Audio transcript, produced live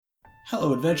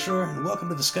Hello, adventurer, and welcome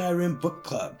to the Skyrim Book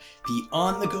Club, the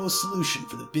on-the-go solution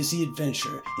for the busy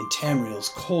adventurer in Tamriel's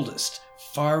coldest,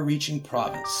 far-reaching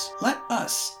province. Let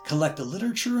us collect the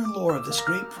literature and lore of this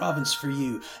great province for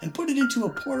you and put it into a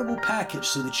portable package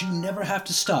so that you never have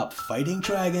to stop fighting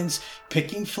dragons,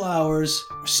 picking flowers,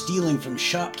 or stealing from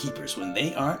shopkeepers when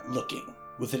they aren't looking.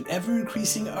 With an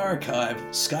ever-increasing archive,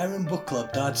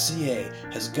 SkyrimBookClub.ca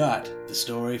has got the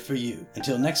story for you.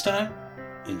 Until next time,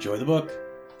 enjoy the book.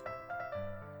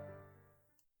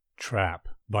 Trap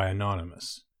by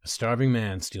Anonymous. A starving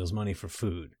man steals money for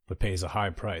food, but pays a high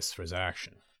price for his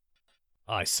action.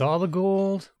 I saw the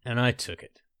gold, and I took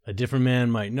it. A different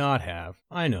man might not have,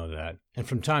 I know that, and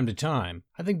from time to time,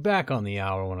 I think back on the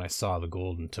hour when I saw the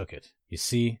gold and took it. You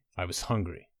see, I was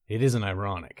hungry. It isn't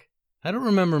ironic. I don't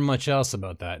remember much else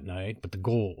about that night but the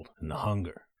gold and the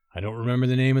hunger. I don't remember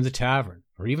the name of the tavern,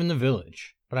 or even the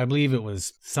village, but I believe it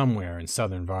was somewhere in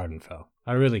southern Vardenfell.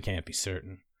 I really can't be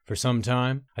certain. For some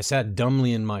time, I sat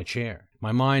dumbly in my chair,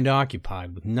 my mind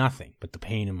occupied with nothing but the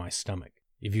pain in my stomach.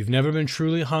 If you've never been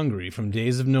truly hungry from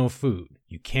days of no food,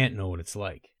 you can't know what it's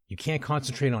like. You can't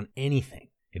concentrate on anything.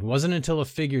 It wasn't until a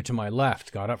figure to my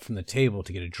left got up from the table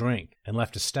to get a drink and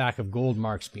left a stack of gold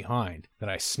marks behind that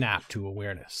I snapped to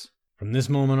awareness. From this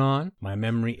moment on, my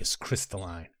memory is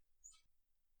crystalline.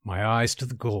 My eyes to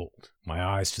the gold, my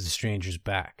eyes to the stranger's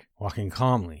back, walking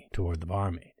calmly toward the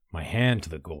barmaid, my hand to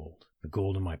the gold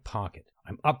in my pocket.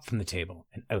 I'm up from the table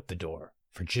and out the door.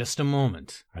 For just a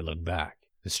moment, I look back.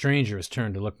 The stranger has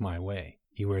turned to look my way.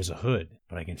 He wears a hood,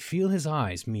 but I can feel his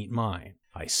eyes meet mine.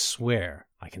 I swear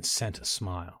I can scent a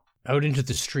smile. Out into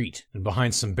the street and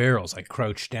behind some barrels I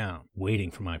crouch down,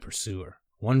 waiting for my pursuer.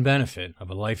 One benefit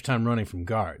of a lifetime running from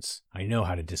guards, I know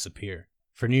how to disappear.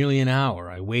 For nearly an hour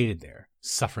I waited there,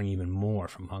 suffering even more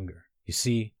from hunger. You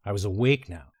see, I was awake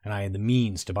now, and I had the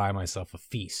means to buy myself a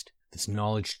feast. This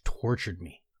knowledge tortured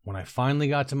me. When I finally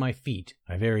got to my feet,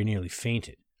 I very nearly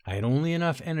fainted. I had only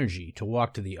enough energy to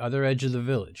walk to the other edge of the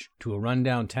village, to a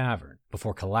rundown tavern,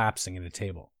 before collapsing at a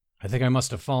table. I think I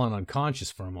must have fallen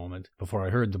unconscious for a moment before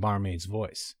I heard the barmaid's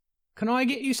voice. "Can I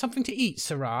get you something to eat,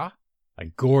 Sirrah?" I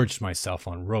gorged myself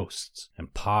on roasts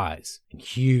and pies and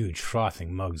huge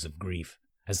frothing mugs of grief.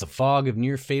 As the fog of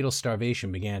near-fatal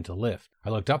starvation began to lift,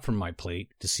 I looked up from my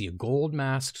plate to see a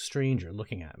gold-masked stranger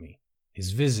looking at me,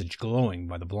 his visage glowing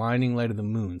by the blinding light of the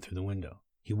moon through the window.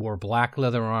 He wore black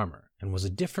leather armor and was a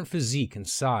different physique and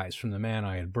size from the man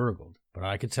I had burgled, but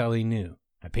I could tell he knew.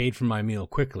 I paid for my meal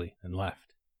quickly and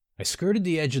left. I skirted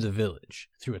the edge of the village,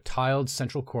 through a tiled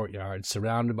central courtyard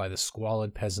surrounded by the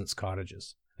squalid peasants'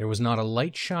 cottages. There was not a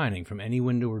light shining from any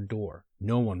window or door.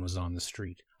 No one was on the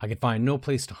street. I could find no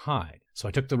place to hide, so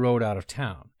I took the road out of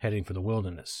town, heading for the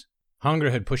wilderness.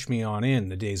 Hunger had pushed me on in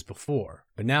the days before,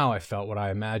 but now I felt what I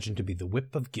imagined to be the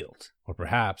whip of guilt, or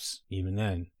perhaps, even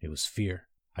then, it was fear.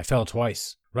 I fell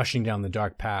twice, rushing down the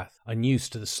dark path,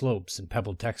 unused to the slopes and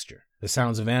pebbled texture. The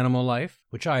sounds of animal life,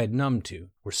 which I had numbed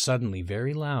to, were suddenly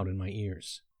very loud in my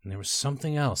ears, and there was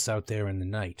something else out there in the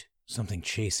night, something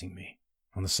chasing me.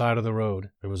 On the side of the road,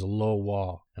 there was a low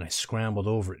wall, and I scrambled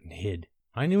over it and hid.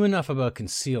 I knew enough about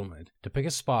concealment to pick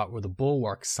a spot where the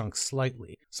bulwark sunk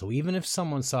slightly, so even if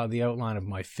someone saw the outline of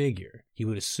my figure, he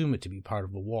would assume it to be part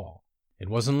of the wall. It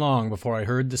wasn't long before I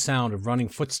heard the sound of running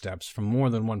footsteps from more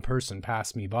than one person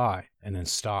pass me by, and then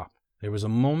stop. There was a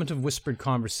moment of whispered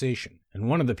conversation, and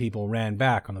one of the people ran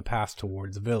back on the path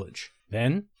towards the village.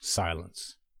 Then,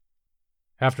 silence.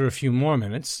 After a few more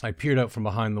minutes, I peered out from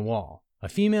behind the wall. A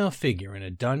female figure in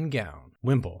a dun gown,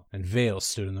 wimple, and veil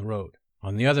stood in the road.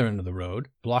 On the other end of the road,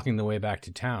 blocking the way back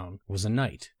to town, was a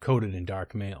knight, coated in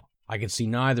dark mail. I could see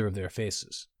neither of their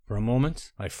faces. For a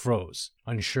moment, I froze,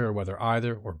 unsure whether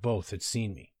either or both had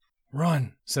seen me.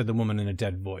 "Run," said the woman in a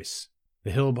dead voice.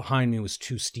 The hill behind me was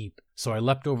too steep, so I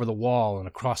leapt over the wall and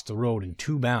across the road in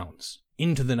 2 bounds.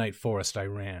 Into the night forest I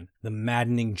ran, the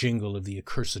maddening jingle of the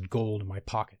accursed gold in my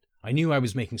pocket. I knew I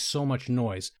was making so much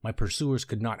noise my pursuers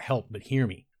could not help but hear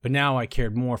me, but now I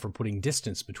cared more for putting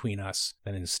distance between us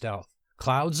than in stealth.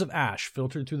 Clouds of ash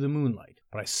filtered through the moonlight,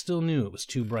 but I still knew it was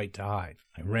too bright to hide.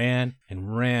 I ran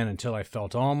and ran until I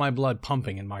felt all my blood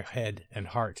pumping in my head and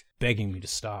heart, begging me to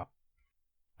stop.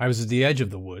 I was at the edge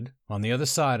of the wood, on the other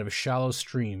side of a shallow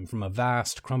stream from a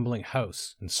vast, crumbling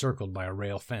house encircled by a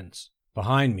rail fence.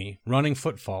 Behind me, running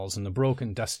footfalls in the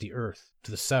broken, dusty earth. To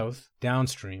the south,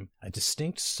 downstream, a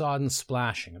distinct sodden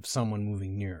splashing of someone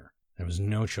moving nearer. There was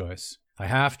no choice. I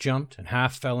half jumped and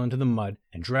half fell into the mud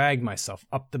and dragged myself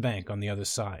up the bank on the other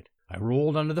side. I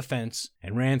rolled under the fence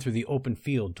and ran through the open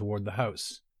field toward the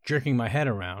house. Jerking my head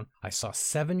around, I saw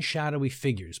 7 shadowy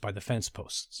figures by the fence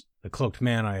posts. The cloaked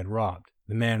man I had robbed,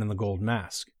 the man in the gold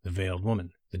mask, the veiled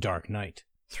woman. the Dark Knight.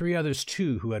 3 others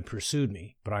too who had pursued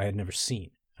me, but I had never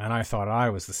seen, and I thought I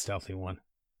was the stealthy one.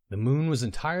 The moon was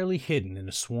entirely hidden in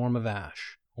a swarm of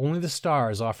ash. Only the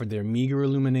stars offered their meager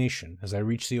illumination as I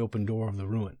reached the open door of the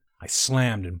ruin. I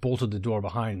slammed and bolted the door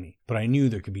behind me, but I knew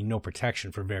there could be no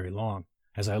protection for very long.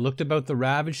 As I looked about the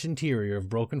ravaged interior of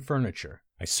broken furniture,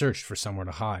 I searched for somewhere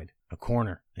to hide. A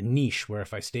corner, a niche where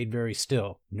if I stayed very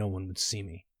still, no one would see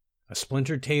me. A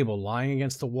splintered table lying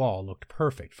against the wall looked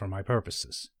perfect for my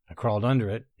purposes. I crawled under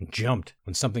it and jumped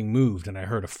when something moved and I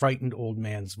heard a frightened old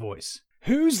man's voice.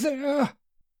 "Who's there?"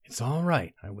 "It's all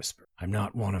right," I whispered. "I'm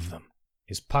not one of them."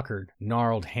 His puckered,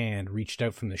 gnarled hand reached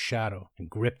out from the shadow and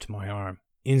gripped my arm.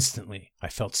 Instantly, I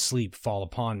felt sleep fall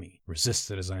upon me, resist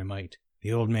it as I might.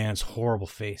 The old man's horrible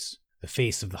face, the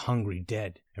face of the hungry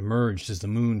dead, emerged as the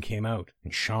moon came out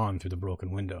and shone through the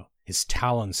broken window. His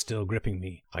talons still gripping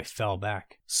me, I fell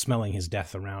back, smelling his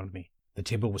death around me. The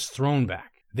table was thrown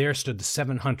back. There stood the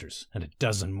 7 hunters and a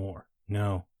dozen more.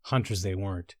 No, hunters they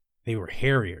weren't. They were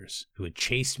harriers who had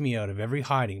chased me out of every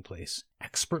hiding place,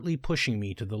 expertly pushing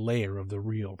me to the lair of the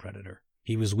real predator.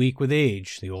 He was weak with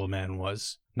age, the old man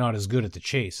was, not as good at the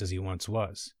chase as he once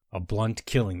was. A blunt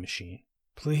killing machine.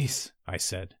 "Please," I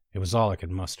said. It was all I could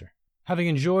muster. Having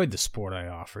enjoyed the sport I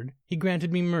offered, he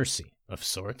granted me mercy, of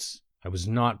sorts. I was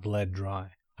not bled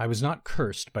dry. I was not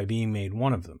cursed by being made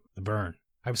one of them, the burn.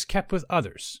 I was kept with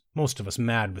others, most of us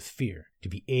mad with fear, to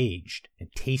be aged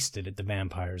and tasted at the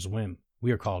vampire's whim.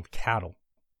 We are called cattle.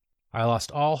 I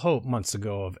lost all hope months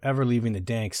ago of ever leaving the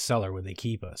dank cellar where they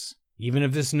keep us. Even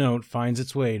if this note finds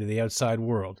its way to the outside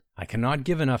world, I cannot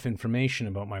give enough information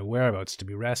about my whereabouts to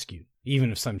be rescued,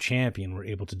 even if some champion were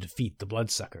able to defeat the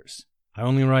bloodsuckers. I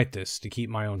only write this to keep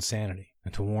my own sanity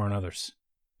and to warn others.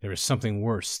 There is something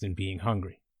worse than being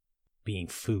hungry. Being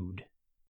food.